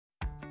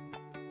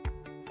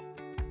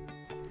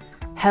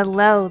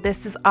Hello,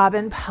 this is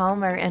Aubin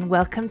Palmer, and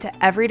welcome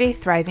to Everyday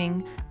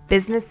Thriving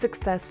Business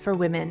Success for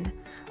Women.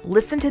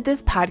 Listen to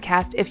this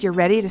podcast if you're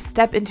ready to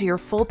step into your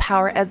full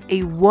power as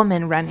a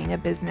woman running a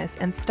business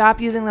and stop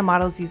using the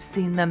models you've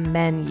seen the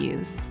men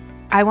use.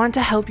 I want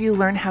to help you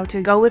learn how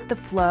to go with the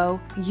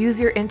flow, use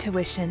your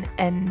intuition,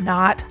 and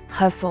not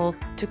hustle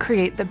to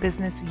create the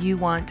business you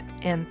want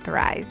and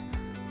thrive.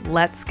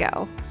 Let's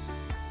go.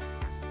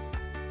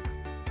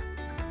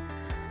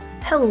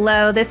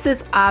 Hello, this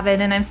is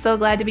Aubin, and I'm so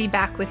glad to be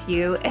back with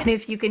you. And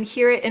if you can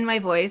hear it in my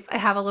voice, I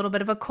have a little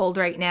bit of a cold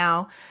right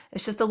now.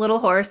 It's just a little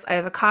hoarse. I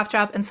have a cough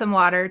drop and some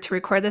water to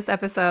record this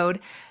episode.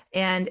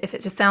 And if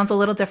it just sounds a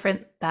little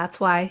different, that's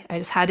why. I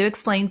just had to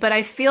explain. But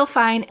I feel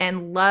fine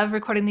and love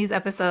recording these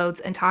episodes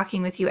and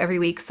talking with you every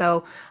week.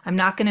 So I'm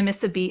not going to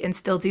miss a beat and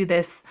still do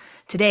this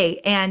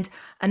today. And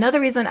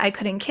another reason I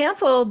couldn't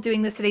cancel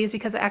doing this today is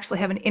because I actually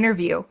have an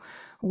interview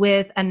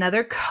with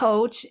another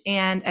coach,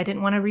 and I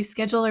didn't want to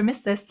reschedule or miss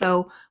this,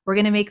 so we're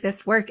going to make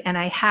this work. And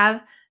I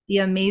have the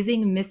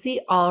amazing Missy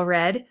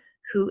Allred,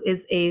 who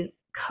is a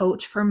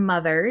coach for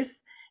mothers,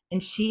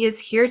 and she is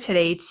here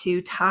today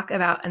to talk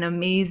about an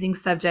amazing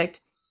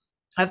subject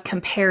of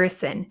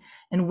comparison.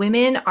 And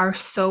women are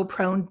so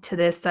prone to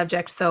this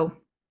subject, so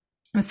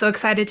I'm so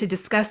excited to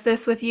discuss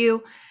this with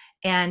you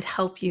and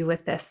help you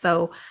with this.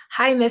 So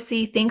hi,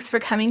 Missy. Thanks for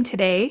coming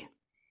today.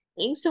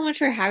 Thanks so much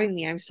for having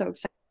me. I'm so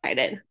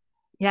excited.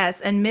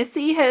 Yes, and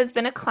Missy has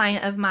been a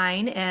client of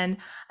mine, and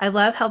I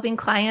love helping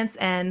clients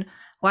and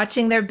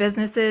watching their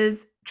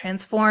businesses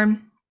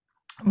transform.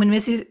 When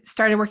Missy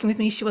started working with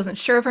me, she wasn't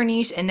sure of her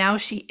niche, and now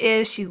she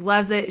is. She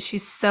loves it.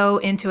 She's so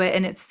into it,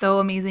 and it's so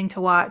amazing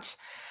to watch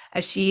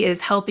as she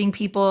is helping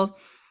people.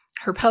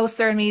 Her posts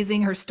are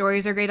amazing. Her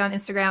stories are great on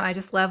Instagram. I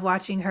just love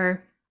watching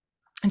her,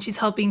 and she's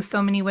helping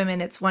so many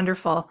women. It's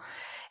wonderful.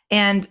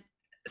 And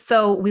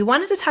so we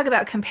wanted to talk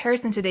about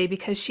comparison today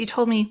because she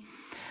told me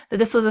that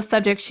this was a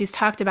subject she's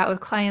talked about with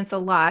clients a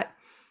lot,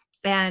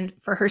 and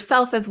for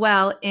herself as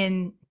well,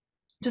 in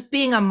just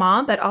being a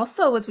mom, but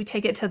also as we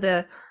take it to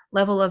the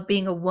level of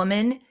being a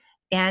woman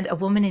and a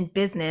woman in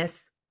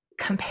business,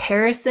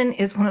 comparison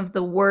is one of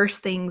the worst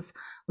things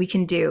we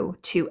can do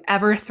to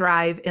ever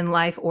thrive in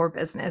life or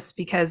business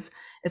because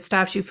it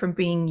stops you from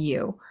being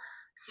you.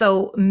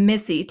 So,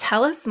 Missy,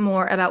 tell us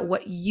more about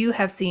what you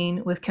have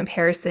seen with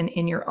comparison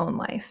in your own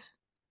life.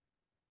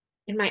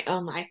 In my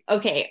own life.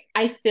 Okay,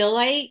 I feel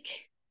like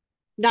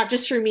not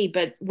just for me,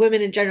 but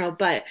women in general,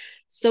 but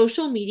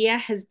social media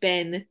has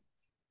been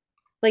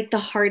like the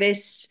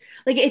hardest.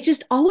 Like it's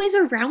just always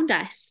around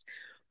us,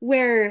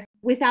 where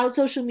without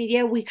social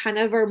media, we kind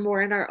of are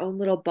more in our own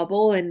little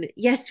bubble. And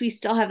yes, we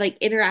still have like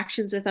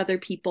interactions with other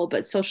people,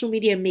 but social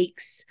media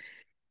makes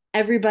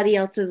everybody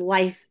else's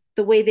life,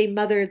 the way they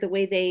mother, the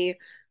way they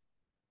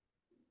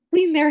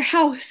clean their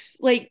house,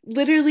 like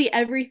literally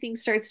everything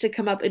starts to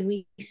come up and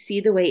we see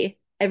the way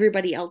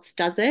everybody else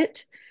does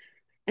it.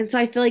 And so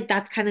I feel like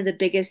that's kind of the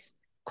biggest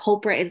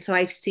culprit. And so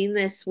I've seen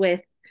this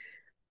with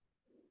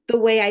the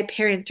way I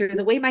parent or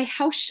the way my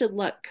house should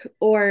look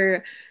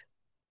or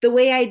the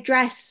way I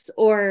dress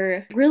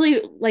or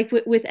really like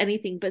with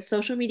anything. But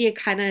social media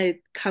kind of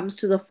comes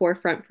to the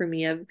forefront for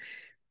me of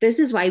this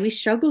is why we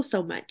struggle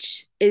so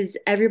much is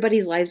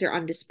everybody's lives are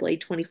on display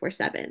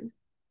 24/7.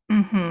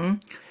 Mm-hmm.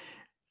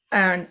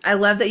 And I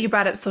love that you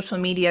brought up social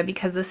media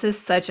because this is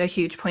such a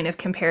huge point of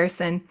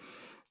comparison.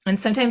 And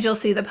sometimes you'll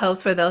see the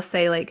posts where they'll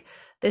say, like,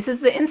 this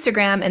is the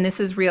Instagram and this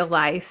is real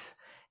life.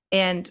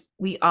 And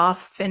we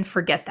often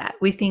forget that.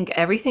 We think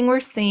everything we're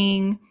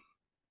seeing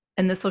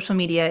in the social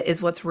media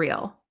is what's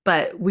real,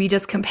 but we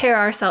just compare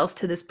ourselves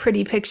to this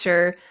pretty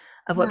picture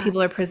of what Yeah.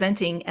 people are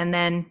presenting. And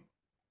then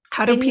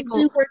how do And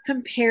usually people we're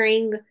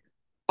comparing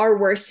our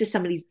worst to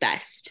somebody's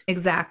best,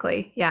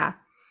 exactly? Yeah.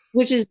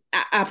 which is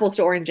apples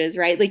to oranges,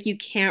 right? Like you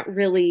can't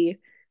really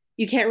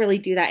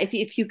do that.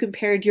 If you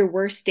compared your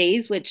worst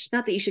days, which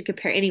not that you should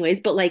compare anyways,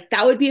 but like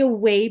that would be a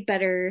way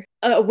better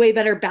It would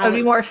be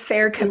balance. more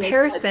fair Like,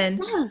 comparison,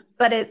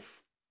 but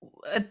yes.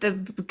 it's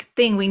the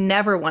thing we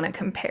never want to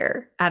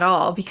compare at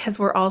all because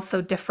we're all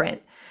so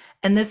different.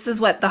 And this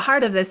is what the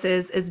heart of this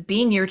is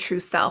being your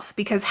true self.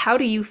 Because how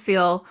do you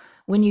feel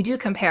when you do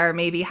compare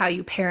maybe how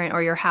you parent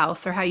or your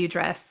house or how you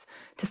dress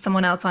to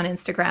someone else on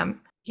Instagram?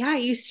 Yeah,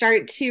 you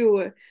start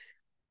to,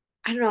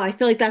 I don't know, I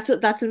feel like that's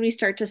when we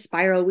start to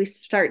spiral. We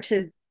start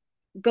to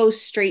go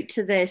straight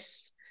to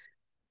this.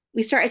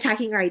 We start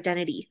attacking our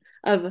identity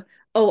of,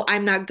 oh,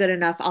 I'm not good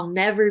enough. I'll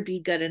never be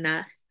good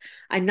enough.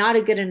 I'm not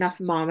a good enough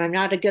mom. I'm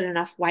not a good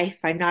enough wife.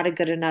 I'm not a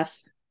good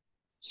enough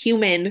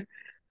human,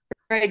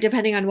 right?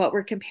 Depending on what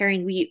we're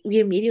comparing, we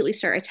immediately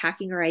start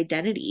attacking our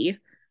identity.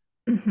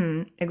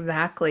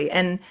 Exactly.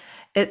 And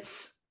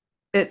it's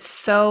it's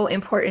so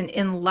important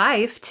in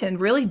life to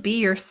really be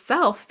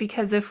yourself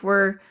because if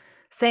we're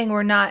saying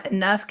we're not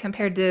enough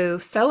compared to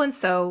so and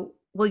so,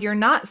 well, you're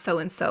not so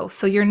and so.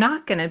 So you're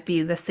not going to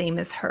be the same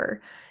as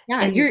her.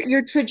 Yeah, And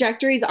your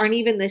trajectories aren't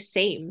even the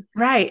same.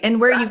 right. And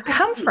where They're on you've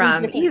come completely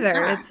from different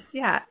either. It's, paths.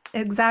 yeah,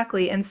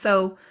 exactly. And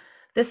so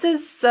this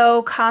is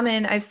so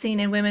common I've seen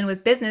in women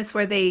with business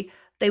where they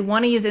they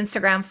want to use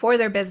Instagram for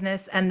their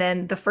business. And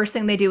then the first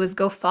thing they do is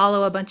go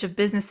follow a bunch of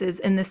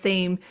businesses in the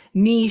same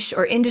niche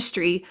or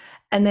industry,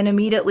 and then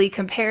immediately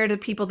compare to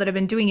people that have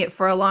been doing it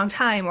for a long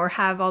time or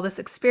have all this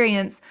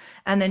experience,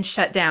 and then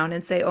shut down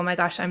and say, oh my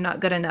gosh, I'm not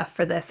good enough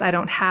for this. I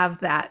don't have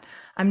that.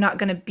 I'm not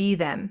going to be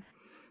them.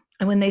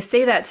 And when they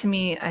say that to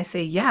me, I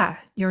say, yeah,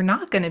 you're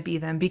not going to be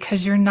them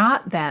because you're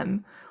not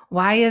them.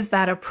 Why is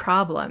that a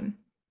problem?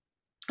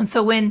 And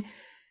so when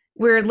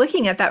we're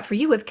looking at that for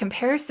you with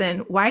comparison,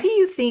 why do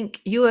you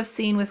think you have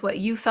seen with what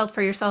you felt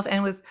for yourself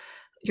and with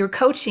your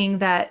coaching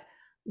that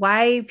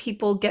why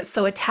people get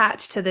so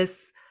attached to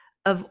this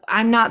of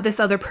I'm not this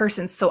other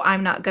person, so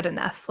I'm not good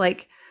enough?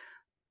 Like,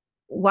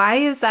 why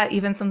is that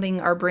even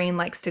something our brain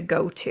likes to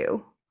go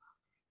to?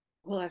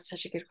 Well, that's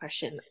such a good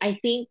question. I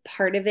think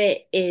part of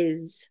it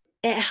is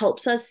it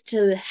helps us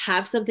to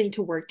have something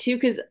to work to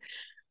because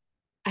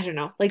I don't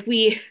know, like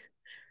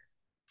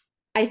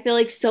I feel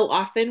like so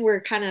often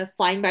we're kind of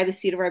flying by the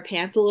seat of our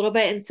pants a little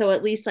bit. And so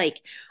at least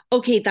like,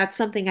 okay, that's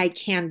something I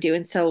can do.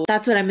 And so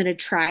that's what I'm going to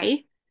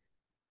try.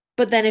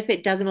 But then if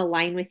it doesn't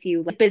align with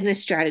you, like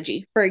business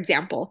strategy, for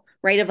example,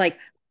 right? Of like,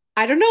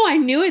 I don't know,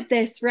 I'm new at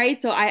this,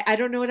 right? So I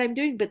don't know what I'm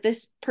doing, but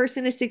this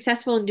person is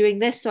successful in doing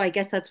this. So I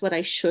guess that's what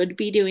I should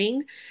be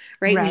doing,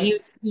 right?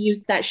 Right. We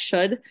use that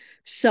should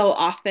so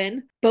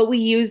often, but we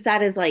use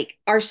that as like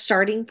our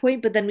starting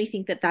point. But then we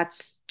think that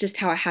that's just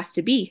how it has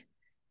to be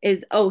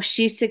is, oh,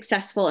 she's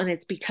successful and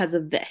it's because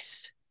of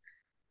this.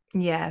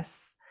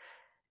 Yes.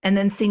 And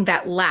then seeing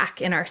that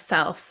lack in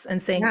ourselves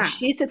and saying, Yeah.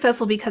 she's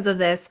successful because of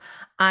this.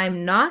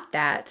 I'm not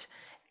that.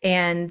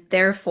 And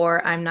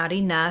therefore, I'm not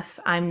enough.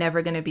 I'm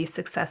never going to be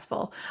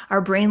successful.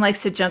 Our brain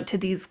likes to jump to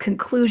these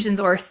conclusions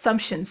or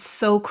assumptions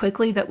so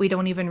quickly that we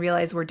don't even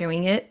realize we're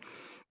doing it.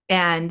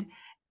 And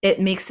it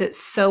makes it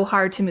so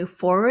hard to move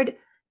forward,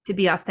 to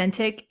be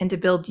authentic, and to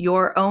build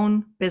your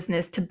own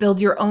business, to build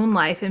your own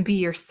life and be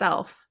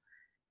yourself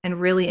and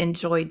really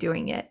enjoy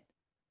doing it.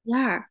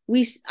 Yeah,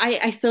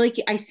 I feel like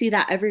I see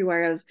that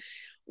everywhere of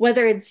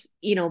whether it's,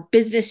 you know,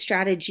 business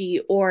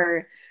strategy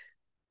or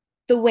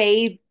the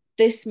way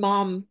this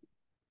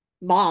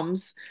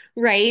moms,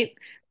 right?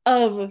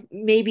 Of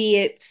maybe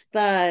it's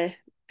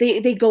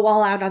they go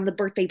all out on the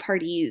birthday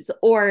parties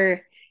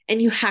or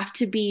and you have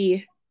to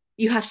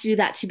do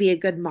that to be a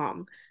good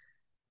mom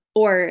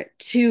or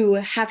to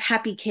have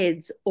happy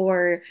kids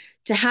or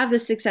to have the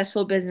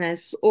successful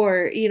business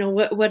or you know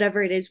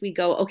whatever it is we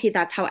go okay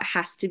that's how it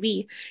has to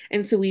be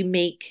and so we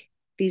make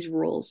these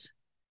rules.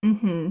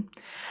 Mm-hmm.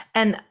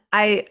 And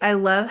I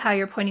love how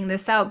you're pointing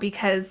this out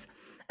because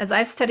as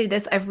I've studied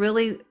this, I've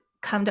really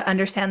come to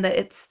understand that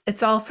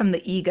it's all from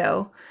the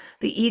ego.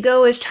 The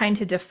ego is trying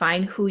to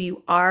define who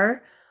you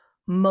are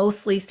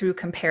mostly through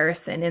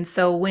comparison. And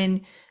so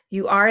when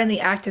you are in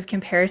the act of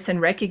comparison,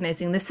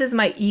 recognizing this is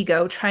my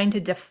ego trying to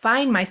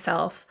define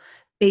myself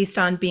based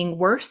on being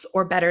worse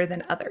or better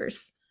than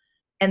others.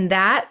 And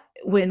that,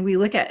 when we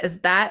look at, is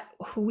that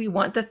who we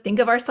want to think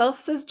of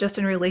ourselves as just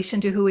in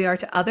relation to who we are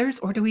to others?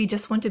 Or do we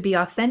just want to be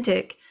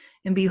authentic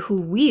and be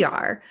who we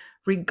are,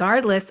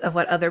 regardless of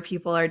what other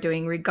people are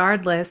doing,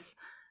 regardless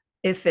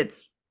if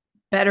it's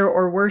better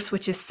or worse,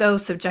 which is so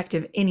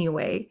subjective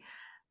anyway?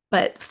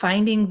 But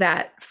finding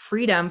that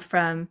freedom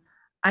from,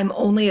 I'm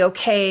only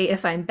okay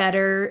if I'm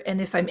better,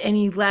 and if I'm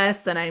any less,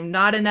 then I'm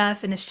not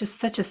enough. And it's just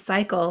such a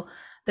cycle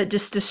that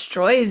just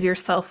destroys your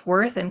self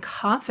worth and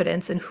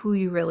confidence in who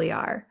you really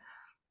are.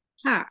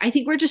 Yeah, I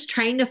think we're just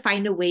trying to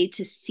find a way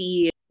to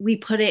see we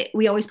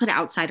always put it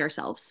outside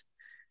ourselves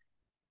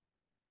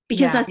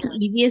because Yeah. that's the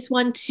easiest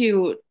one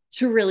to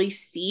really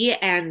see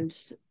and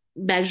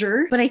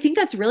measure. But I think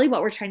that's really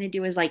what we're trying to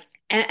do is like,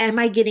 am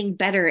I getting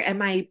better?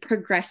 Am I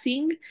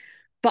progressing?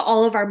 But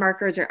all of our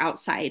markers are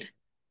outside.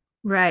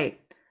 Right.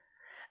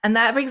 And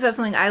that brings up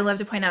something I love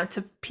to point out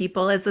to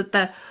people is that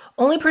the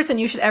only person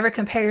you should ever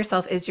compare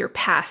yourself is your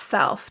past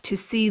self to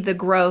see the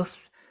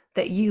growth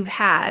that you've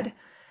had,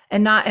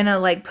 and not in a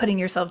like putting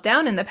yourself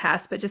down in the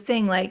past, but just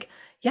saying like,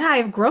 yeah,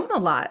 I've grown a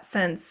lot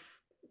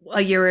since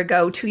a year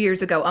ago, 2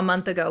 years ago, a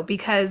month ago,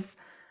 because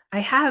I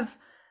have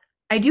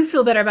I do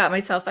feel better about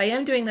myself. I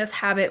am doing this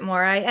habit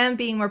more. I am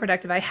being more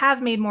productive. I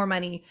have made more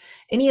money.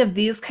 Any of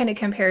these kind of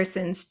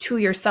comparisons to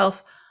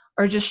yourself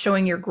are just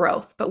showing your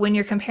growth. But when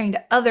you're comparing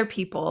to other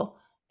people,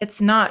 it's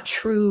not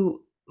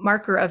true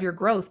marker of your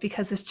growth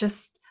because it's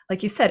just,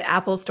 like you said,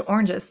 apples to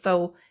oranges.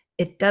 So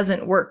it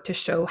doesn't work to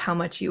show how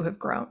much you have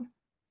grown.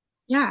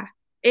 Yeah.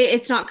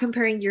 It's not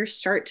comparing your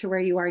start to where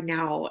you are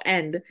now.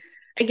 And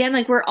again,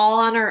 like we're all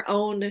on our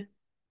own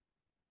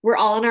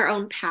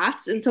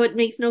paths. And so it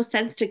makes no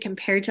sense to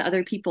compare to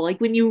other people.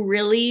 Like when you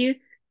really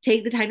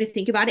take the time to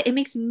think about it, it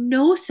makes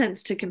no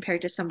sense to compare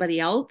to somebody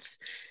else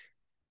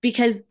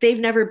because they've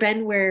never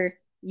been where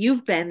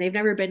you've been. They've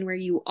never been where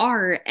you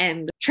are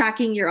and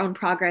tracking your own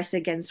progress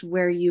against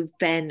where you've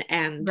been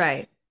and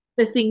Right.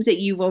 the things that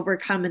you've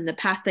overcome and the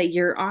path that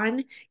you're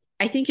on.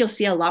 I think you'll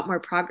see a lot more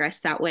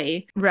progress that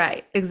way.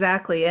 Right.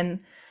 Exactly. And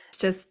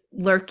just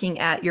lurking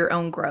at your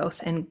own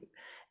growth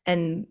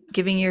and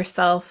giving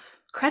yourself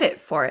credit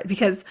for it,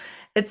 because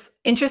it's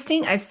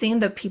interesting. I've seen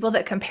the people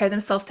that compare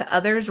themselves to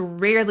others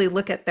rarely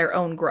look at their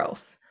own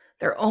growth.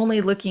 They're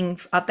only looking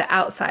at the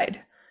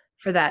outside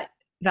for that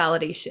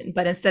validation.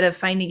 But instead of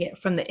finding it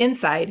from the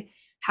inside,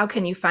 how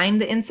can you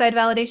find the inside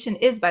validation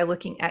is by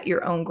looking at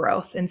your own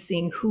growth and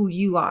seeing who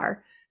you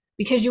are,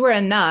 because you are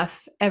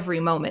enough every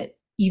moment.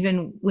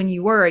 Even when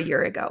you were a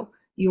year ago,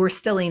 you were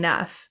still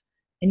enough,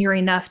 and you're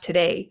enough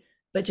today.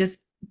 But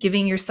just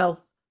giving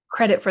yourself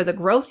credit for the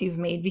growth you've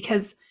made,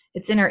 because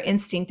it's in our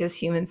instinct as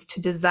humans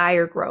to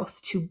desire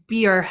growth, to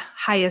be our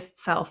highest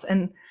self.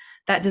 And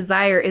that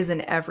desire is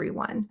in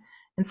everyone.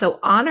 And so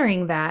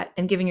honoring that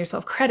and giving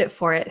yourself credit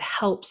for it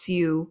helps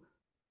you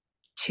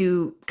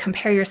to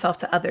compare yourself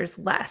to others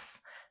less.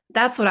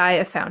 That's what I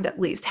have found, at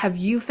least. Have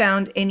you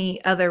found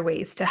any other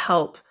ways to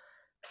help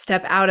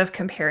step out of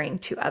comparing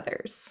to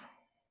others?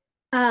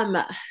 Um,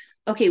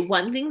 okay,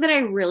 one thing that I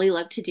really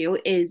love to do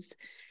is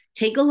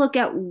take a look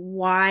at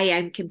why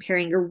I'm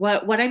comparing or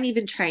what I'm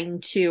even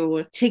trying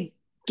to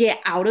get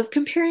out of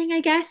comparing,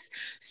 I guess.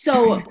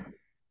 So,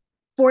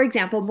 for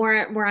example,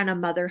 more on a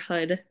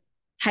motherhood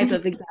type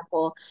of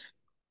example.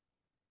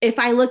 If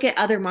I look at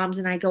other moms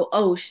and I go,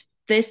 "Oh,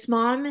 this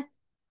mom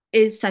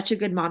is such a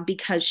good mom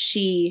because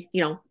she,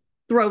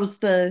 throws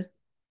the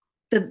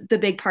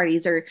big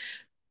parties," or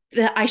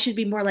that I should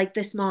be more like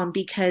this mom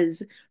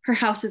because her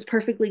house is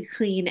perfectly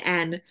clean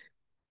and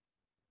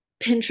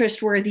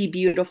Pinterest worthy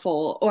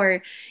beautiful,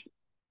 or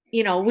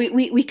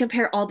we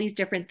compare all these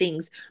different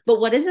things,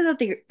 but what is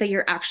it that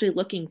you're actually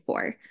looking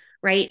for,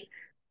 right?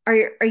 Are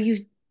you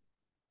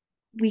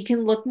We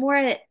can look more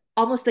at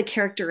almost the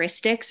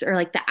characteristics or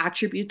like the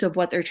attributes of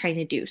what they're trying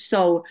to do.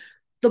 So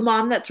the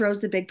mom that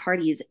throws the big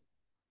parties,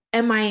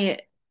 am I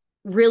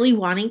really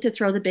wanting to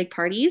throw the big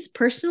parties?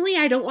 Personally,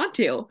 I don't want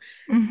to.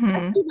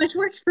 That's Mm-hmm. too much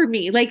work for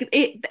me. Like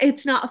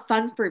it's not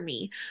fun for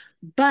me.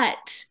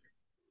 But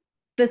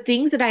the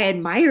things that I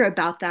admire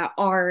about that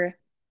are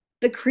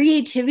the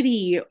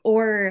creativity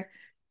or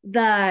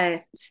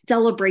the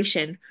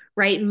celebration,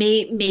 right?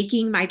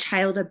 Making my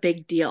child a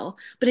big deal,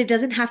 but it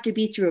doesn't have to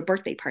be through a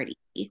birthday party,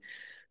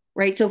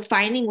 right? So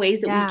finding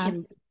ways that we Yeah.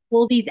 can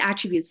pull these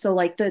attributes. So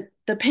like the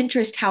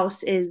Pinterest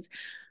house is,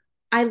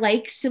 I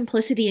like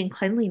simplicity and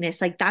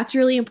cleanliness. Like that's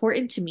really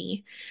important to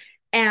me.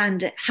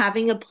 And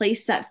having a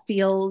place that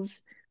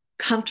feels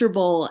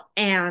comfortable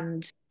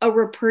and a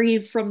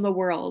reprieve from the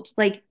world.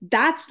 Like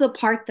that's the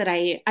part that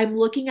I'm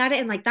looking at it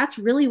and like that's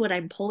really what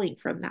I'm pulling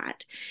from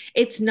that.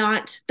 It's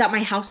not that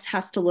my house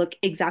has to look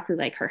exactly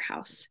like her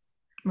house.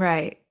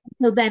 Right.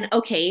 So then,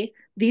 okay,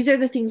 these are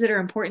the things that are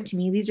important to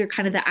me. These are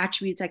kind of the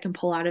attributes I can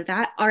pull out of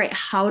that. All right,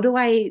 how do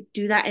I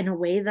do that in a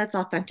way that's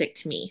authentic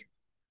to me?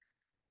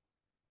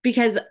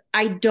 Because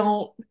I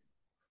don't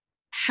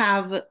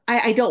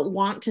I don't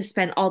want to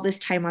spend all this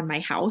time on my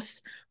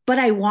house, but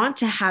I want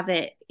to have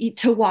it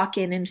to walk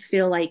in and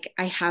feel like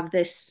I have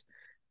this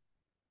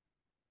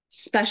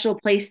special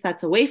place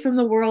that's away from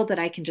the world that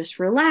I can just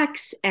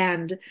relax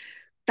and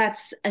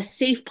that's a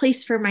safe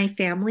place for my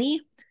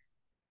family,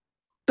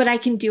 but I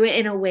can do it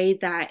in a way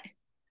that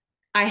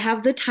I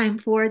have the time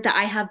for, that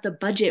I have the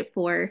budget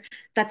for,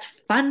 that's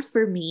fun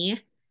for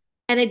me.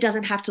 And it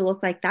doesn't have to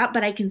look like that,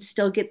 but I can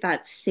still get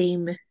that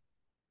same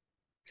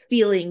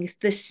feeling,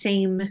 the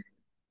same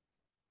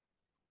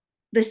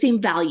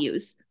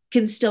values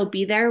can still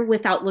be there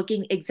without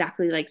looking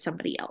exactly like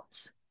somebody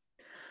else.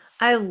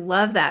 I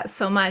love that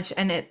so much.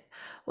 And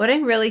what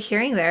I'm really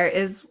hearing there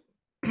is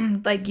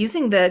like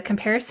using the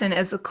comparison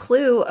as a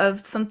clue of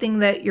something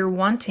that you're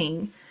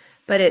wanting,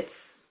 but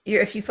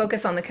if you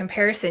focus on the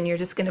comparison, you're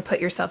just going to put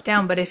yourself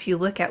down. But if you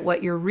look at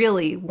what you're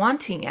really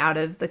wanting out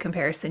of the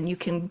comparison, you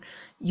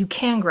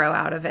can grow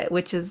out of it,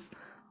 which is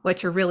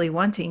what you're really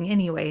wanting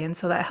anyway. And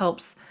so that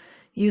helps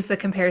use the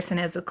comparison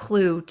as a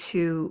clue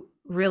to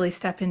really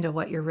step into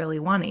what you're really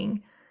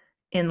wanting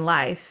in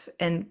life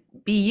and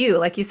be you.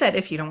 Like you said,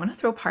 if you don't want to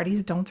throw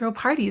parties, don't throw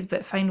parties,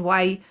 but find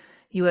why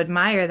you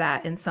admire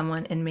that in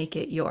someone and make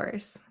it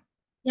yours.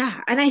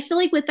 Yeah. And I feel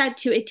like with that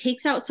too, it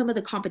takes out some of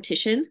the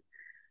competition,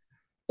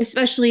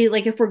 especially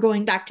like if we're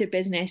going back to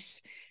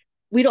business.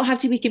 We don't have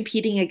to be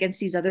competing against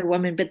these other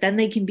women, but then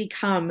they can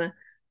become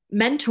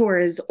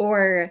mentors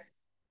or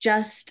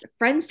just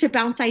friends to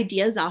bounce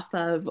ideas off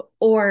of,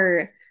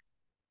 or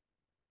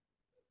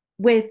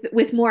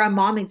with more a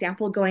mom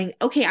example going,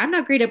 okay, I'm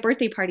not great at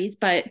birthday parties,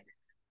 but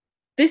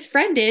this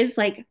friend is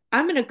like,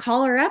 I'm gonna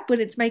call her up when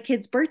it's my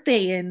kid's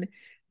birthday, and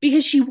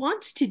because she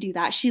wants to do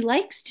that, she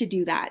likes to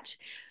do that.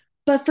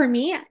 But for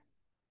me,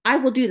 I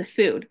will do the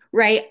food,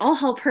 right? I'll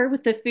help her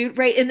with the food,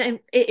 right? And then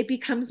it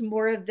becomes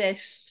more of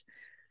this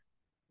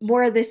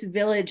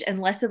village and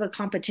less of a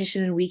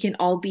competition, and we can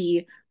all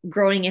be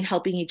growing and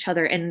helping each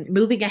other and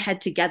moving ahead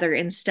together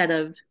instead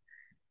of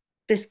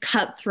this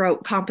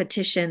cutthroat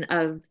competition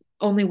of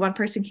only one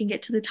person can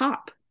get to the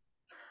top.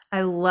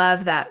 I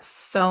love that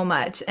so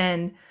much.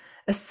 And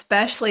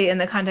especially in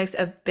the context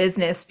of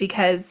business,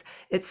 because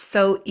it's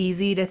so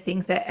easy to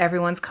think that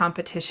everyone's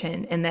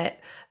competition and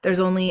that there's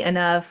only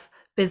enough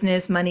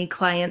business, money,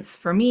 clients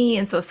for me.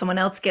 And so if someone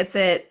else gets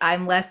it,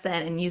 I'm less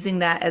than. And using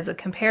that as a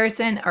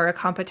comparison or a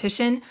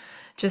competition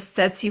just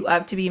sets you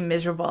up to be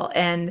miserable.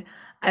 And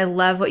I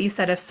love what you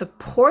said of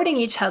supporting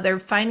each other,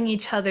 finding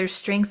each other's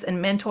strengths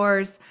and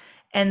mentors.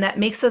 And that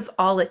makes us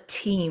all a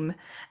team.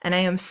 And I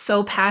am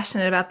so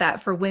passionate about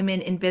that for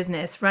women in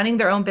business, running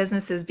their own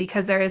businesses,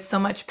 because there is so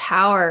much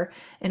power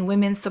in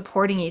women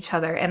supporting each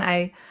other. And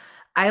I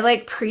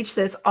like preach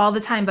this all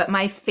the time, but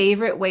my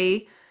favorite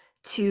way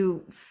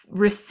to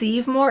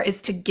receive more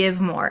is to give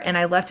more. And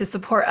I love to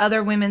support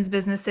other women's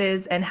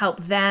businesses and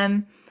help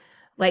them.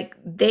 Like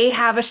they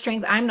have a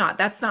strength I'm not.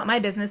 That's not my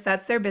business.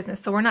 That's their business.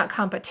 So we're not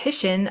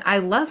competition. I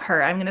love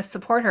her. I'm going to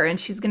support her and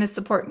she's going to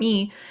support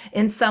me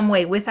in some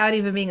way without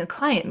even being a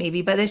client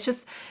maybe, but it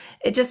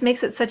just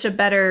makes it such a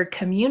better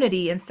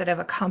community instead of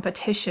a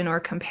competition or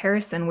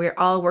comparison. We're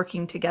all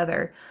working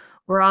together.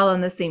 We're all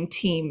on the same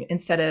team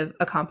instead of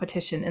a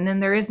competition. And then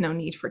there is no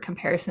need for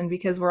comparison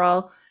because we're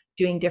all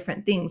doing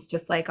different things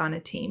just like on a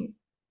team.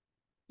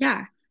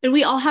 Yeah. And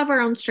we all have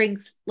our own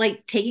strengths,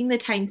 like taking the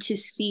time to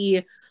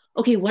see,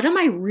 okay, what am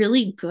I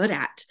really good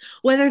at?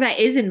 Whether that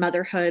is in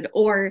motherhood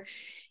or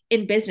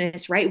in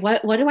business, right?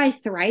 What do I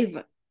thrive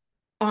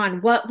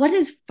on? What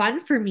is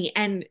fun for me?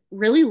 And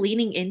really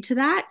leaning into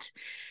that.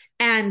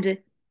 And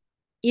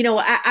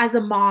as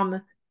a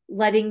mom,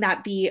 letting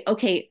that be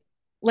okay.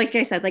 Like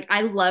I said, like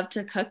I love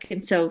to cook.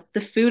 And so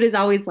the food is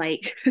always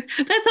like,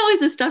 that's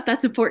always the stuff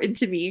that's important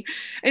to me.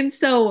 And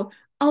so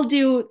I'll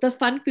do the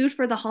fun food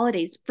for the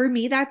holidays. For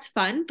me, that's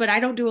fun, but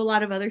I don't do a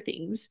lot of other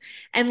things.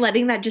 And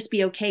letting that just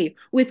be okay.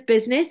 With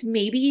business,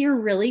 maybe you're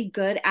really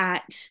good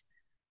at,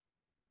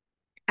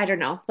 I don't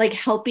know, like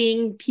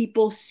helping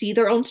people see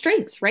their own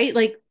strengths, right?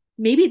 Like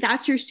maybe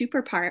that's your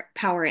superpower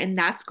power, and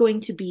that's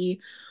going to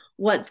be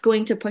what's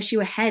going to push you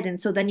ahead.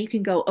 And so then you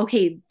can go,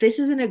 okay, this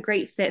isn't a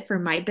great fit for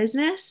my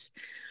business,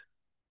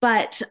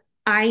 but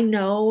I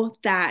know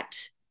that,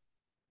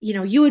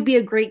 you would be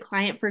a great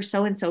client for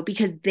so and so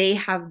because they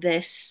have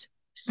this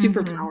Mm-hmm.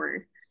 superpower.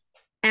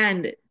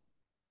 And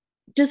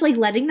just like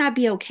letting that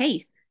be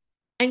okay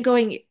and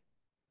going,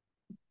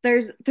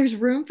 there's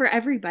room for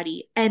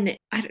everybody. And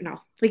I don't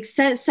know, like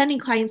sending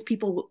clients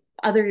people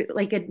other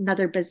like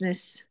another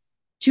business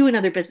to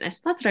another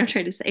business. That's what I'm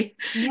trying to say.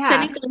 Yeah.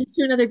 Sending clients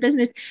to another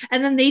business,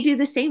 and then they do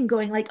the same,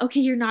 going like, okay,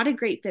 you're not a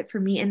great fit for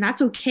me, and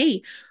that's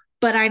okay.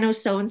 But I know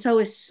so and so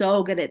is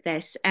so good at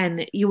this,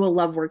 and you will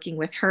love working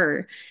with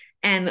her.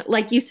 And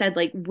like you said,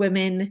 like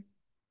women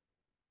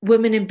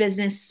in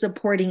business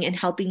supporting and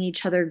helping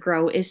each other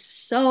grow is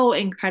so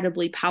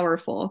incredibly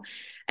powerful.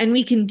 And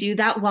we can do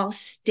that while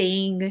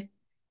staying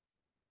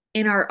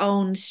in our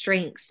own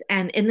strengths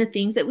and in the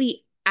things that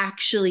we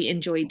actually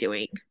enjoy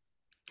doing.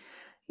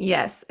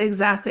 Yes,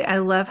 exactly. I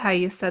love how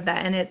you said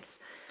that. And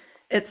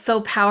it's so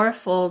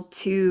powerful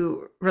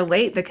to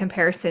relate the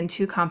comparison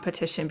to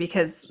competition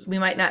because we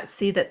might not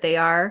see that they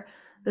are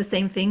the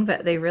same thing,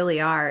 but they really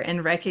are.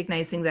 And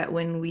recognizing that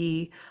when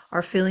we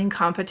are feeling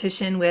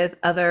competition with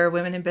other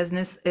women in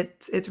business,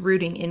 it's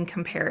rooting in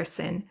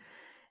comparison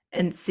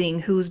and seeing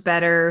who's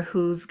better,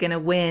 who's going to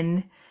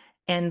win,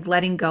 and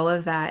letting go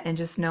of that and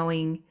just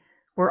knowing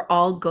we're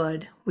all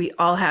good. We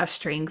all have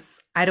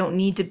strengths. I don't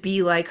need to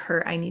be like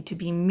her. I need to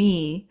be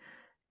me.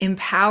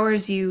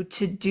 Empowers you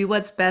to do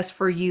what's best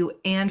for you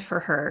and for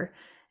her.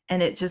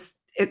 And it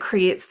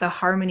creates the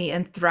harmony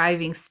and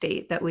thriving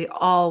state that we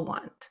all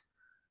want.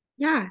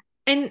 Yeah.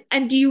 And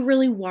do you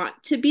really want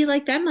to be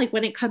like them? Like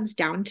when it comes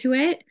down to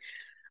it,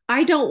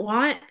 I don't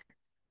want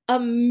a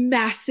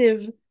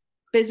massive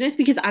business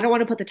because I don't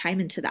want to put the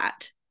time into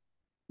that.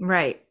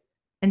 Right.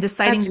 And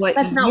deciding what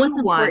That's not you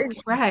what's want.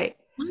 important. Right.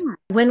 Yeah.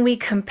 When we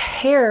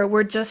compare,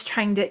 we're just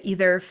trying to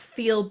either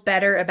feel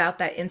better about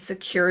that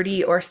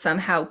insecurity or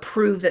somehow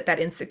prove that that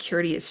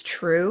insecurity is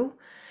true.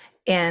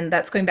 And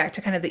that's going back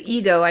to kind of the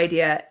ego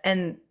idea.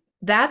 And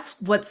that's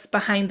what's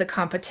behind the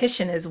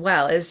competition as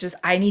well, is just,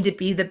 I need to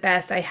be the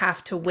best, I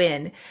have to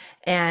win.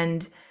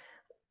 And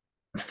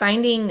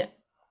finding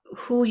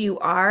who you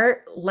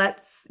are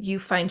lets you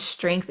find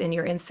strength in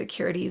your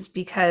insecurities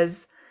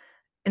because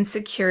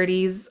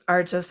insecurities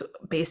are just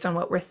based on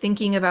what we're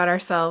thinking about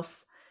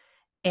ourselves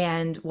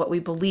and what we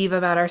believe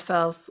about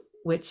ourselves,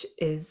 which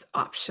is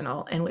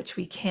optional and which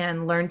we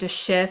can learn to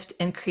shift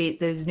and create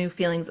those new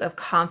feelings of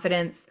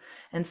confidence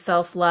and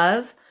self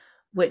love,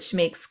 which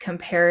makes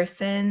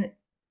comparison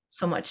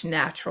so much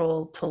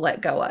natural to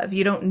let go of.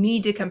 You don't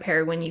need to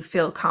compare when you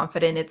feel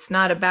confident. It's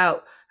not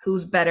about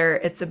who's better,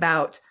 it's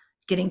about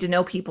getting to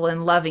know people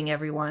and loving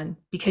everyone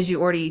because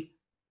you already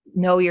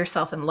know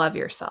yourself and love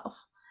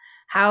yourself.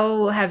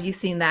 How have you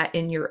seen that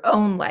in your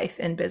own life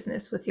and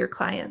business with your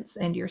clients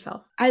and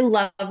yourself? I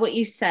love what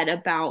you said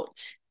about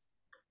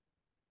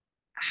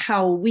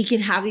how we can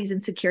have these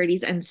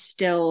insecurities and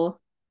still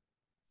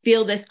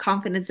feel this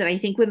confidence. And I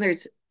think when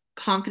there's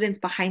confidence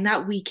behind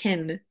that, we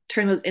can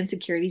turn those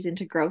insecurities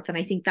into growth. And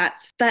I think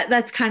that's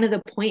kind of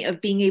the point of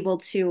being able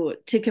to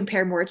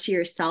compare more to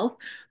yourself,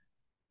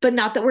 but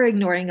not that we're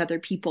ignoring other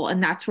people.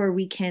 And that's where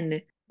we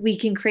can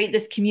create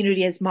this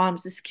community as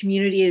moms, this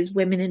community as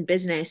women in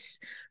business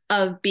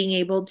of being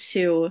able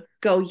to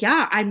go,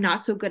 yeah, I'm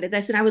not so good at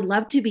this and I would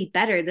love to be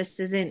better. This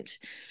isn't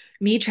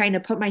me trying to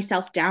put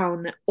myself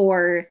down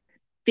or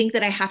think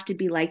that I have to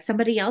be like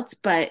somebody else.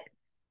 But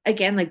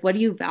again, like, what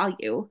do you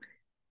value?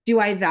 Do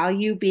I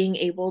value being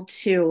able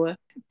to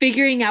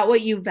figuring out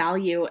what you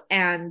value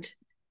and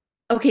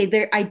okay,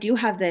 there I do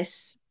have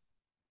this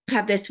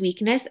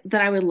weakness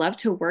that I would love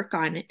to work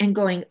on and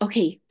going,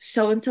 okay,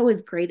 so and so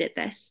is great at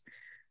this.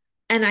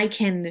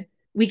 And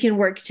we can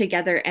work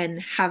together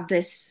and have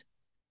this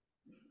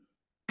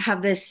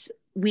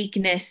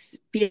weakness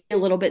be a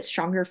little bit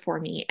stronger for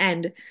me.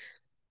 And,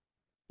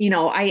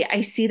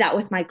 I see that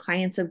with my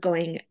clients of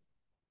going,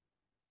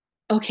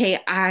 okay,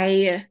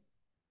 I'm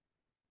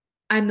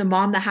the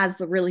mom that has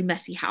the really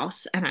messy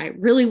house and I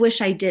really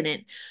wish I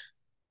didn't.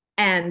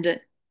 And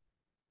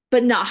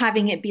but not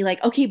having it be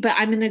like, okay, but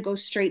I'm going to go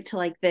straight to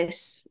like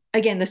this,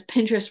 again, this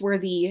Pinterest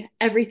worthy,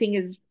 everything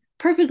is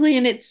perfectly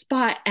in its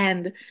spot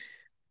and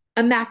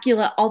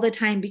immaculate all the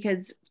time.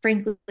 Because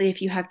frankly,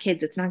 if you have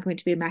kids, it's not going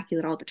to be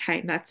immaculate all the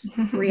time. That's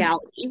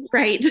reality,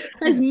 right?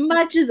 As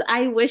much as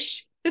I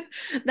wish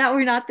that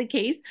were not the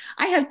case,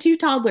 I have two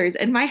toddlers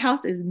and my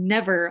house is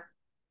never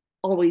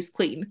always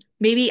clean.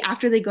 Maybe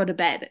after they go to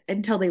bed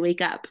until they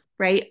wake up,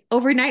 right?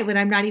 Overnight when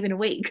I'm not even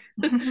awake.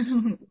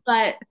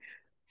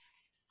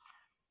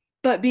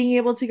 But being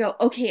able to go,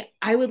 okay,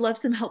 I would love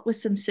some help with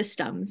some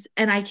systems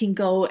and I can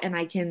go and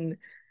I can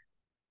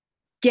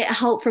get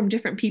help from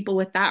different people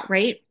with that,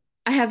 right?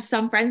 I have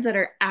some friends that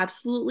are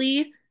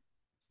absolutely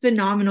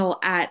phenomenal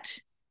at,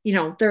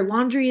 their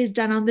laundry is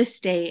done on this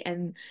day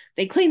and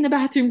they clean the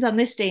bathrooms on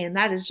this day. And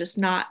that is just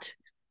not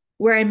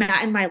where I'm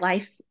at in my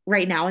life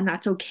right now. And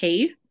that's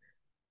okay.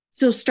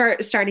 So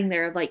starting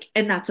there, like,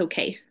 and that's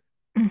okay.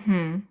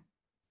 Hmm.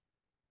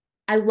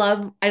 I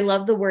love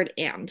the word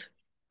and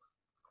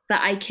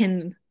that I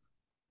can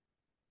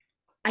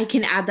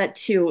add that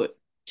to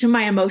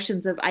my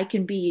emotions of I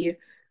can be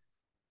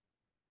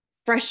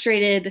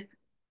frustrated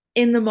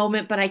in the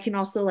moment, but I can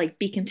also like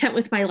be content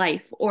with my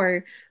life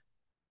or,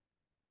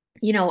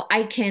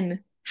 I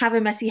can have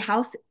a messy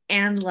house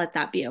and let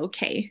that be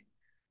okay.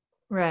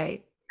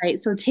 Right. Right.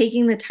 So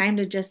taking the time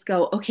to just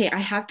go, okay, I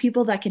have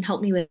people that can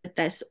help me with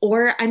this,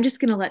 or I'm just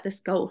going to let this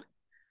go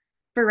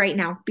for right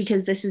now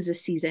because this is a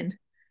season,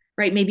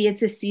 right? Maybe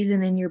it's a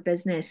season in your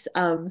business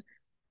of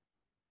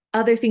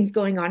other things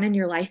going on in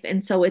your life.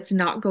 And so it's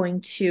not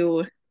going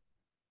to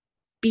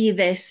be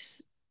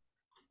this,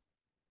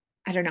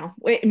 I don't know,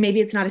 maybe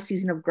it's not a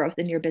season of growth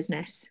in your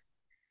business.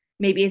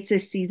 Maybe it's a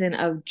season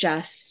of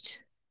just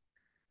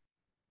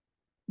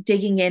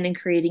digging in and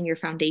creating your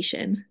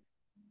foundation.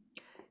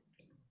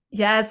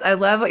 Yes, I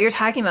love what you're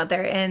talking about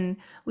there. And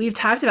we've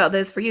talked about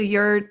this for you.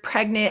 You're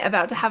pregnant,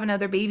 about to have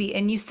another baby,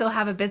 and you still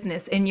have a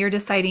business, and you're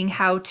deciding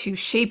how to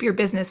shape your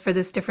business for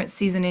this different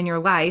season in your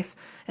life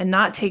and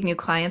not take new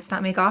clients,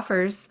 not make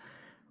offers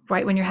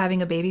right when you're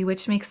having a baby,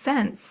 which makes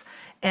sense,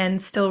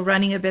 and still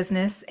running a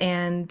business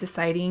and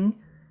deciding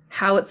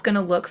how it's going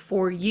to look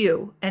for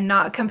you and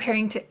not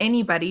comparing to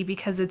anybody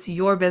because it's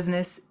your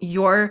business,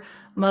 your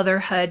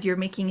motherhood. You're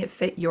making it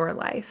fit your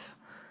life.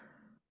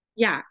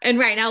 Yeah. And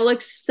right now it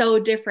looks so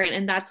different.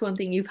 And that's one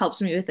thing you've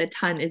helped me with a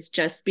ton is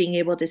just being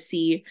able to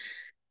see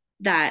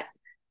that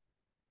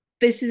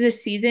this is a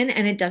season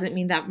and it doesn't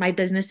mean that my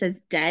business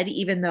is dead,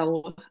 even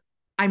though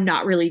I'm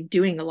not really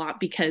doing a lot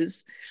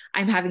because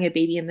I'm having a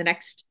baby in the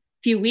next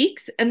few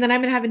weeks and then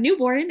I'm going to have a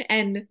newborn.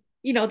 And,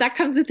 that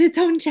comes with its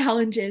own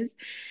challenges.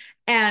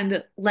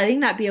 And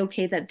letting that be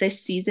okay that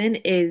this season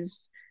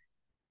is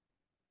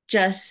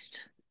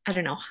just, I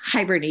don't know,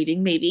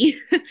 hibernating maybe.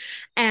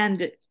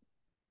 And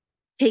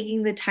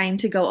taking the time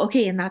to go,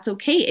 okay, and that's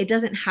okay. It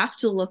doesn't have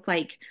to look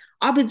like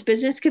Abed's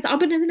business because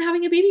Abed isn't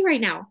having a baby right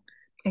now. So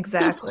of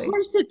Exactly.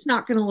 course it's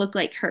not going to look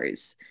like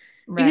hers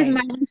because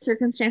my Right. life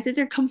circumstances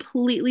are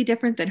completely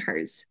different than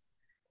hers.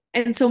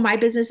 And so my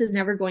business is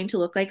never going to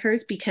look like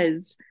hers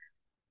because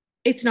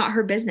it's not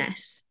her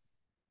business.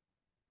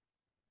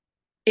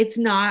 It's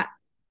not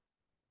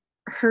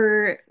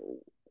her,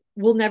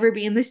 we'll never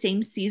be in the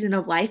same season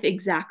of life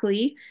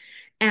exactly.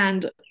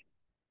 And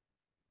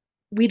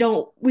we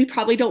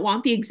probably don't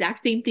want the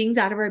exact same things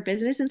out of our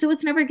business. And so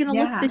it's never going to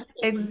look the Yeah, same.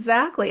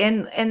 exactly.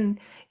 And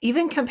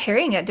even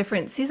comparing at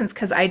different seasons,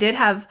 because I did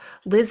have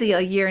Lizzie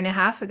a year and a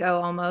half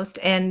ago almost,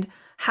 and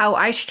how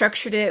I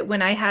structured it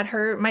when I had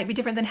her might be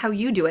different than how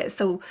you do it.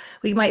 So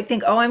we might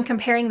think, oh, I'm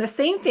comparing the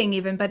same thing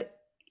even, but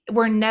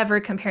we're never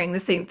comparing the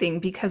same thing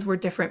because we're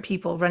different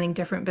people running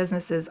different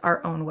businesses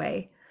our own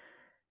way.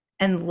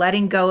 And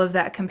letting go of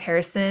that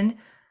comparison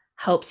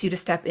helps you to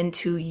step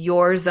into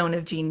your zone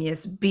of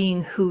genius,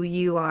 being who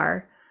you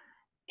are,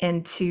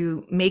 and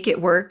to make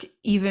it work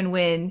even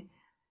when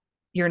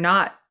you're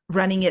not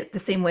running it the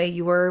same way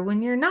you were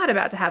when you're not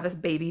about to have a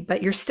baby,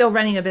 but you're still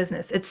running a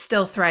business. It's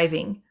still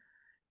thriving.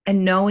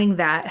 And knowing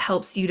that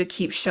helps you to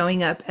keep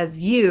showing up as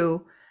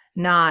you,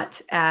 not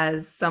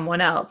as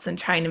someone else, and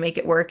trying to make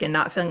it work and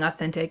not feeling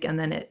authentic. And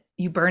then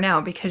you burn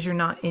out because you're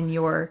not in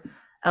your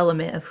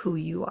element of who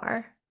you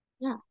are.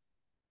 Yeah.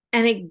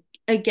 And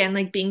again,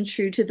 like being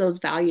true to those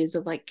values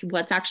of like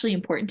what's actually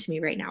important to me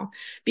right now.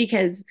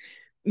 Because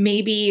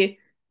maybe,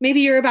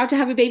 maybe you're about to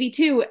have a baby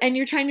too, and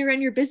you're trying to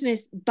run your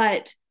business,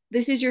 but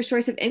this is your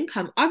source of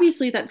income.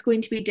 Obviously, that's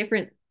going to be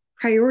different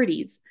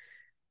priorities,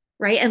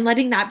 right? And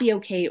letting that be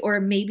okay. Or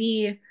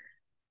maybe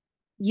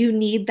you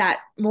need that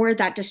more of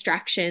that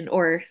distraction,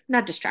 or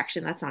not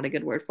distraction, that's not a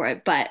good word for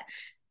it, but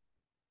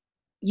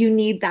you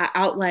need that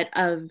outlet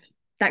of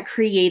that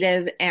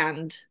creative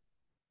and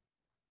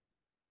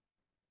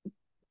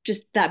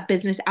just that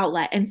business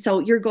outlet. And so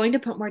you're going to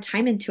put more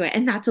time into it,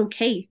 and that's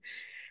okay.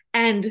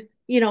 And,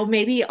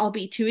 maybe I'll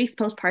be 2 weeks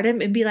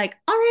postpartum and be like,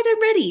 all right,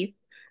 I'm ready,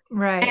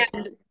 Right.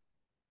 and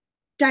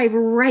dive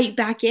right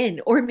back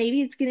in. Or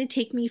maybe it's going to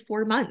take me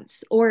 4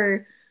 months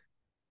or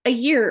a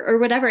year or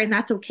whatever, and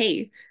that's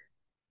okay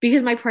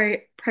because my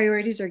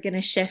priorities are going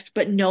to shift.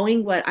 But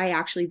knowing what I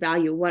actually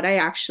value, what I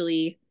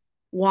actually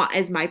want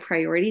as my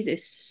priorities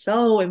is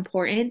so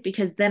important,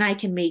 because then I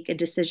can make a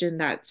decision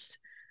that's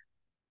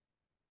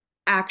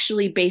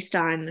actually based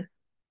on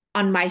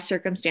my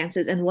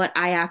circumstances and what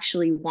I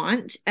actually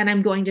want. And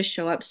I'm going to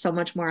show up so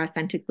much more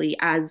authentically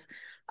as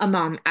a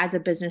mom, as a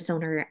business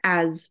owner,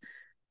 as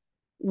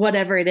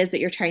whatever it is that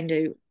you're trying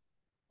to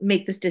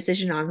make this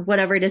decision on,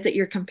 whatever it is that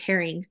you're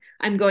comparing.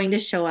 I'm going to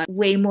show up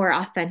way more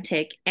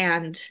authentic,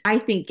 and I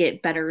think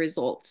get better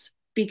results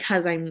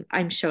because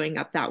I'm showing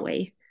up that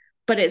way.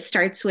 But it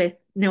starts with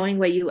knowing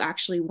what you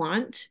actually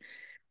want,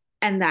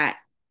 and that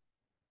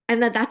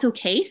that's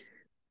okay,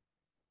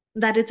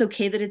 that it's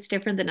okay that it's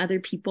different than other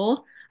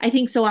people. I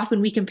think so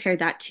often we compare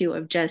that too,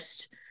 of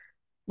just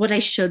what I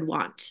should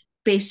want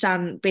based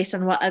on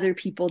what other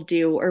people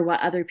do or what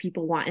other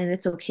people want, and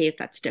it's okay if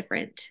that's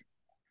different.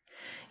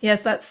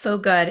 Yes, that's so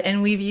good.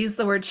 And we've used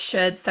the word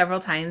should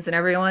several times, and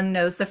everyone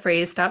knows the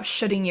phrase stop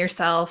shoulding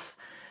yourself,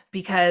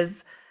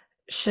 because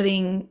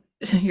shoulding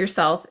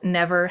yourself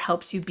never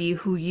helps you be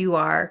who you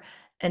are.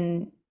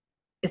 And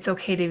it's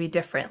okay to be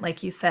different.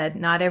 Like you said,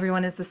 not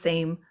everyone is the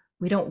same.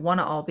 We don't want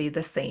to all be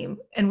the same.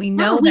 And we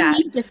No, know we that.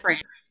 need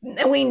difference.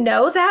 And we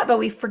know that, but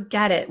we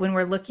forget it when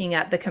we're looking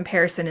at the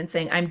comparison and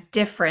saying, I'm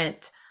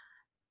different.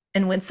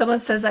 And when someone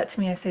says that to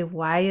me, I say,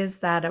 why is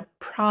that a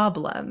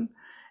problem?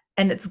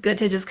 And it's good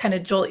to just kind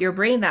of jolt your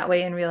brain that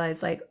way and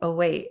realize, like, oh,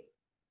 wait,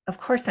 of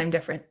course I'm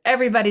different.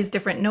 Everybody's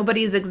different.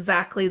 Nobody's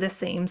exactly the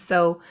same.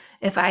 So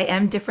if I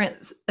am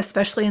different,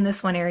 especially in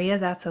this one area,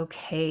 that's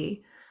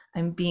okay.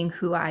 I'm being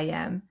who I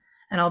am,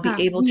 and I'll be Yeah,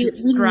 able to we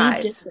need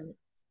thrive. different.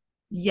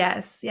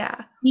 Yes.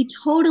 Yeah. We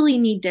totally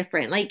need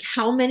different. Like,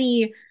 how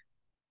many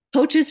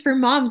coaches for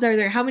moms are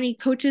there? How many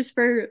coaches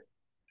for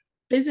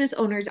business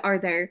owners are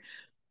there?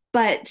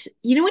 But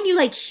when you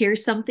like hear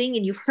something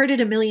and you've heard it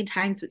a million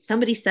times, but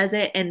somebody says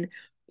it and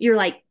you're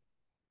like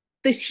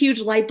this huge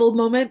light bulb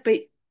moment, but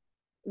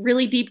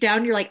really deep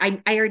down, you're like,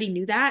 I already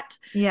knew that.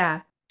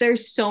 Yeah.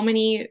 There's so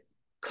many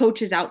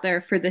coaches out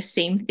there for the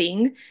same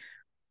thing,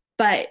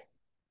 but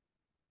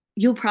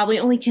you'll probably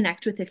only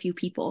connect with a few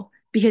people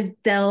because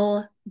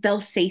they'll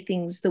say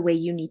things the way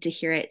you need to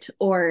hear it,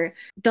 or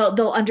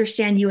they'll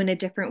understand you in a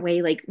different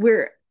way. Like,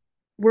 we're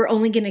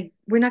not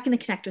gonna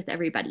connect with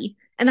everybody,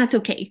 and that's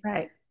okay.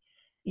 Right.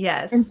 And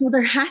Yes. so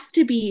there has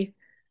to be,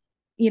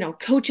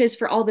 coaches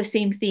for all the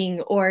same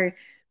thing, or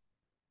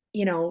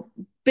you know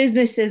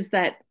businesses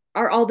that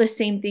are all the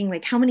same thing.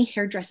 Like, how many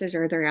hairdressers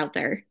are there out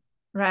there?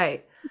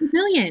 Right. A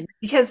million.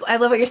 Because I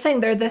love what you're saying.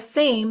 They're the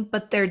same,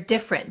 but they're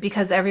different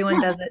because everyone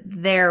does Yes.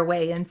 it their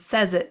way and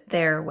says it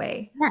their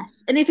way.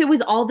 Yes. And if it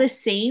was all the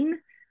same,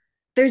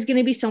 there's going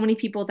to be so many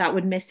people that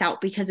would miss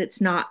out because it's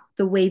not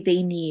the way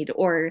they need,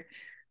 or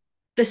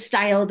the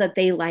style that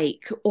they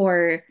like,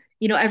 or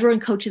everyone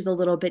coaches a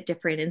little bit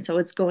different, and so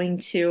it's going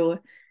to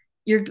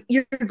you're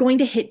going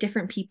to hit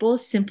different people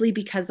simply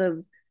because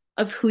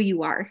of who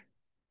you are.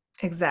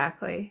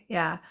 Exactly.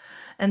 Yeah.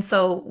 And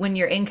so when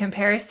you're in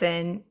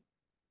comparison,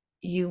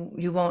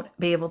 you won't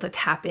be able to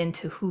tap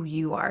into who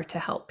you are to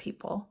help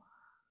people.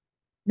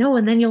 No,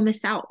 and then you'll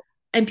miss out,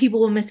 and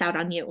people will miss out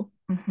on you.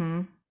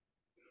 Hmm.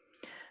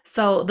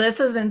 So this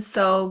has been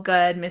so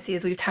good, Missy,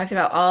 as we've talked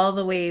about all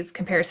the ways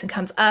comparison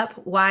comes up,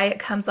 why it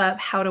comes up,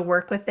 how to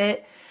work with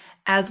it.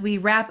 As we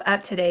wrap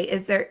up today,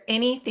 is there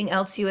anything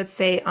else you would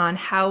say on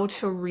how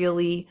to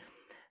really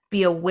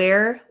be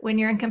aware when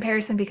you're in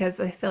comparison?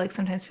 Because I feel like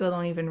sometimes people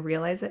don't even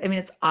realize it. I mean,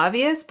 it's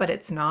obvious, but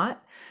it's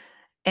not.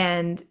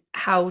 And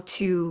how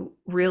to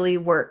really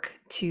work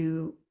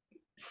to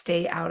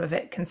stay out of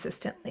it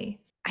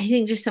consistently. I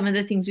think just some of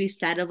the things we've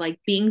said, of like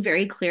being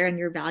very clear on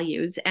your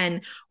values.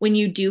 And when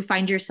you do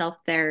find yourself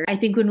there, I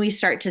think when we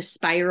start to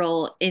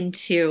spiral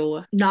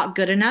into not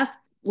good enough,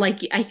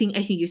 like I think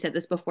you said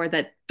this before,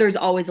 that there's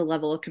always a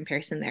level of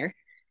comparison there.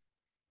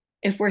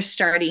 If we're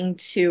starting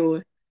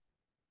to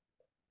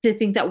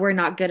think that we're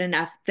not good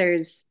enough,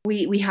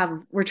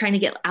 we're trying to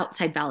get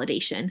outside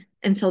validation.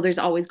 And so there's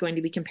always going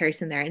to be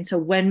comparison there. And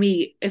so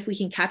if we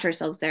can catch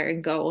ourselves there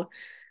and go,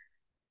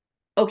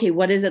 okay,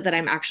 what is it that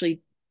I'm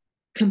actually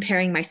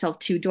comparing myself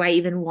to? Do I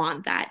even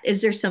want that?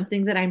 Is there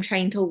something that I'm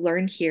trying to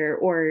learn here,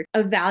 or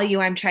a value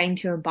I'm trying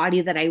to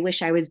embody that I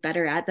wish I was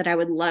better at, that I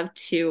would love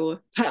to,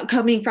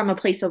 coming from a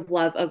place of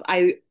love of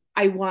I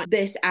want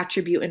this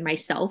attribute in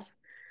myself.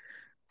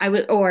 I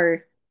would,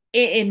 or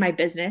in my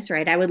business,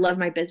 right? I would love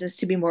my business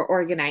to be more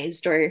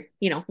organized, or,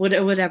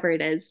 whatever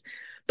it is,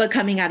 but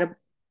coming at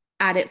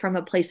it from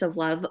a place of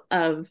love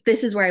of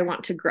this is where I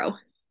want to grow,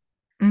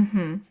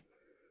 Mm-hmm.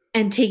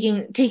 and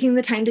taking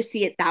the time to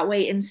see it that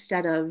way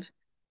instead of,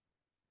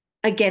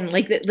 again,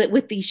 like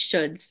with these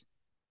shoulds.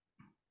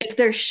 If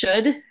there's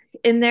should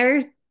in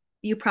there,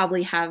 you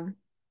probably have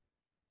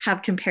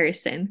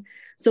comparison.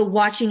 So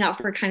watching out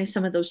for kind of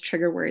some of those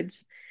trigger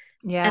words,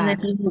 and then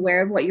Yeah. being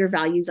aware of what your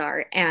values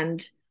are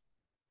and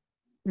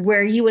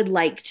where you would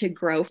like to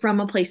grow from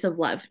a place of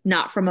love,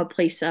 not from a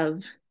place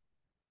of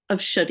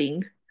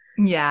shoulding.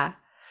 Yeah.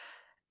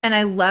 And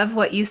I love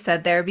what you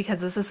said there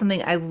because this is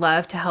something I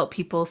love to help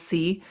people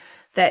see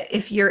that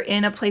if you're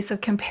in a place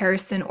of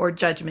comparison or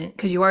judgment,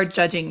 because you are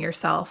judging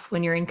yourself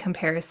when you're in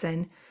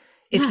comparison,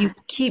 if you Yeah.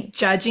 keep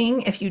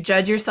judging, if you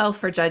judge yourself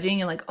for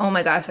judging and like, oh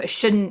my gosh, I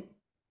shouldn't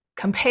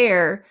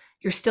compare,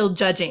 you're still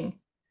judging.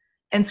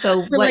 And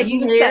so For what like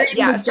you said, layering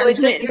yeah, the so it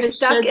judgment just and you're the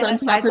stuck shoulds in a on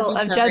top of cycle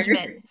each of other.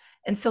 judgment.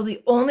 And so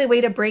the only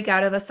way to break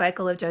out of a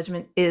cycle of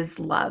judgment is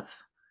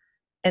love.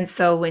 And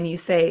so when you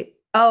say,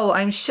 "Oh,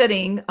 I'm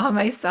shitting on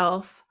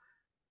myself,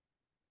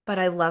 but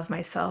I love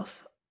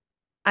myself.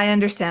 I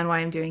understand why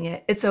I'm doing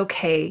it. It's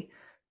okay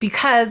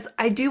because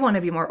I do want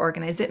to be more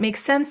organized. It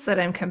makes sense that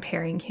I'm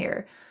comparing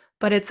here,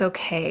 but it's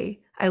okay.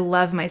 I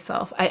love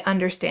myself. I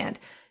understand."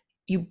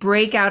 You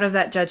break out of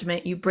that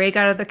judgment, you break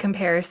out of the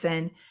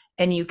comparison,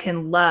 and you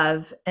can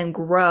love and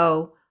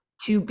grow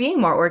to being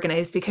more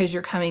organized because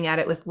you're coming at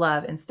it with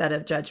love instead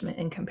of judgment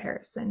and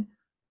comparison.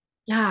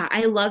 Yeah,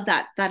 I love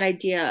that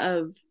idea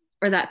of,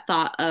 or that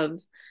thought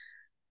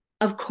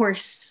of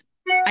course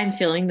I'm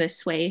feeling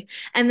this way.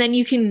 And then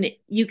you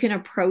can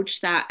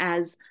approach that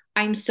as,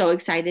 I'm so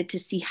excited to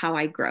see how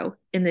I grow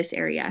in this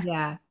area,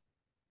 Yeah.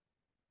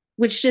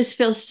 which just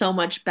feels so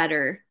much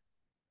better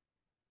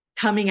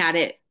coming at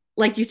it,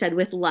 like you said,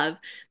 with love,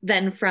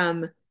 than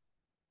from,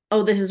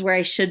 oh, this is where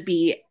I should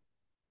be.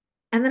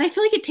 And then I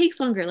feel like it takes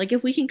longer. Like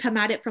if we can come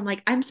at it from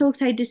like, I'm so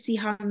excited to see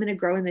how I'm going to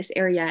grow in this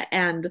area,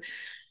 and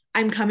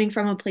I'm coming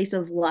from a place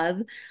of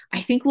love,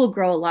 I think we'll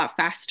grow a lot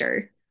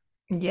faster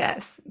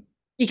Yes.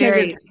 because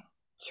Very it's,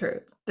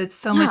 true. That's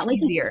so yeah, much like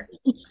easier.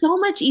 it's so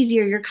much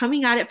easier. You're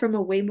coming at it from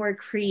a way more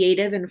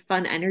creative and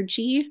fun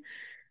energy.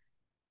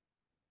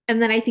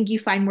 And then I think you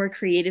find more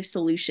creative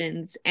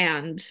solutions,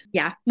 and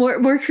yeah,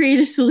 more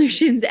creative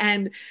solutions,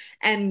 and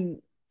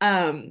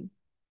um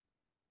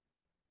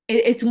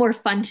it's more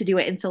fun to do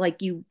it. And so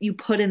like you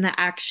put in the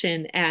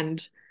action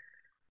and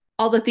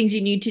all the things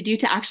you need to do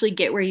to actually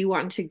get where you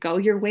want to go.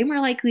 You're way more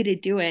likely to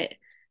do it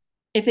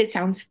if it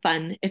sounds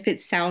fun, if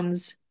it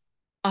sounds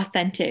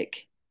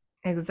authentic,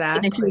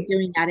 and if you're Exactly.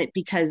 doing at it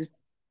because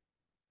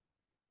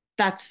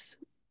that's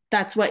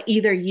that's what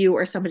either you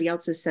or somebody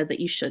else has said that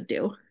you should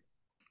do.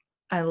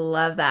 I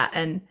love that.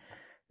 And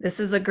this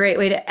is a great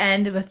way to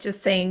end with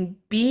just saying,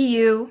 be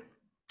you,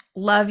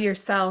 love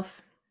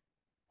yourself,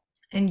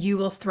 and you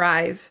will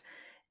thrive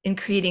in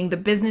creating the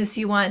business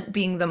you want,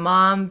 being the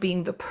mom,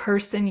 being the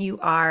person you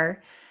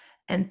are.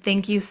 And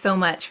thank you so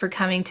much for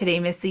coming today,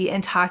 Missy,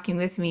 and talking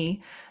with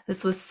me.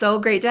 This was so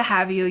great to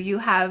have you. You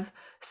have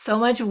so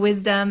much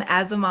wisdom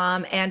as a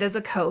mom and as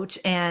a coach,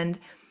 and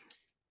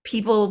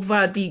people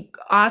would be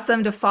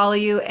awesome to follow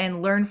you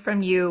and learn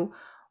from you.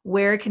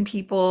 Where can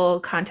people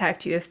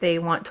contact you if they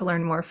want to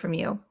learn more from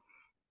you?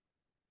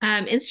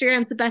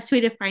 Instagram's the best way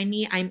to find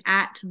me. I'm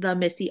at the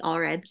Missy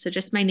Allred. So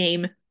just my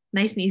name,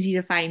 nice and easy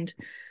to find.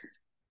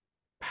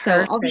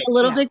 So I'll be a Perfect.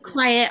 little Yeah. bit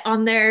quiet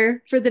on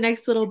there for the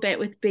next little bit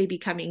with baby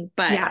coming,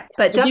 but Yeah,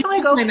 but I do definitely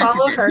check go my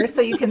follow her messages.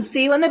 so you can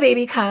see when the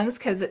baby comes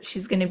because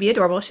she's going to be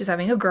adorable. She's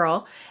having a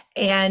girl.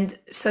 And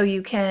so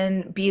you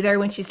can be there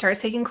when she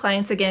starts taking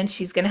clients again.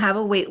 She's going to have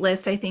a wait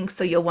list, I think.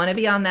 So you'll want to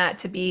be on that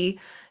to be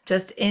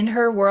just in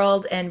her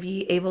world and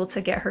be able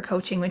to get her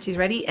coaching when she's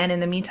ready. And in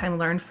the meantime,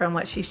 learn from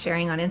what she's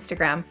sharing on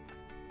Instagram.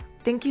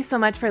 Thank you so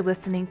much for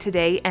listening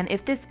today. And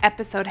if this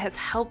episode has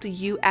helped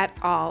you at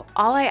all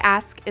I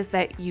ask is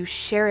that you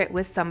share it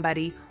with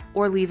somebody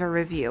or leave a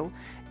review.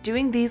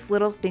 Doing these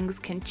little things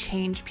can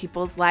change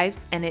people's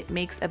lives, and it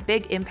makes a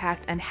big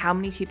impact on how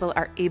many people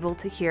are able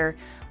to hear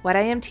what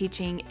I am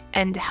teaching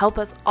and help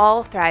us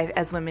all thrive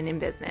as women in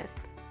business.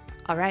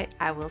 All right,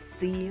 I will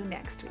see you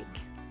next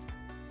week.